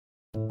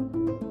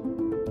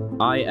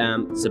I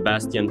am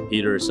Sebastian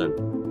Pettersson,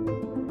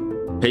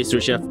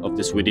 pastry chef of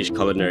the Swedish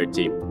culinary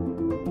team.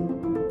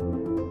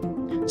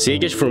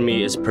 Segers for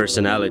me is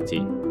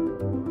personality.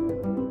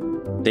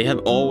 They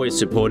have always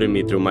supported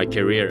me through my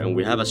career and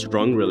we have a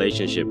strong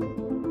relationship.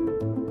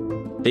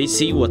 They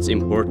see what's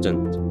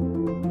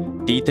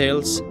important.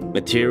 Details,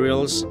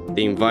 materials,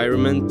 the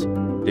environment,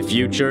 the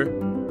future,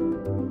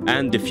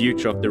 and the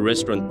future of the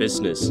restaurant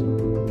business.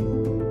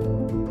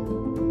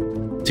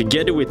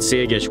 Together with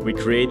Segers, we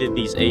created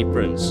these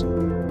aprons,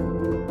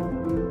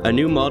 a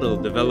new model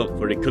developed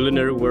for the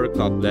Culinary World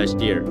Cup last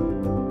year,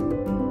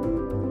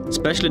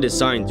 specially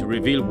designed to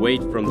reveal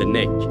weight from the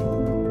neck.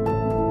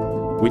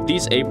 With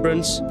these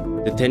aprons,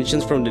 the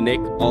tensions from the neck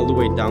all the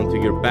way down to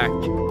your back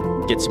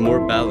gets more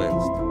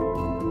balanced.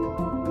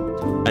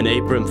 An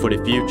apron for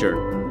the future,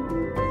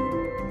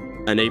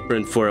 an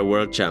apron for a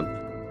world champ.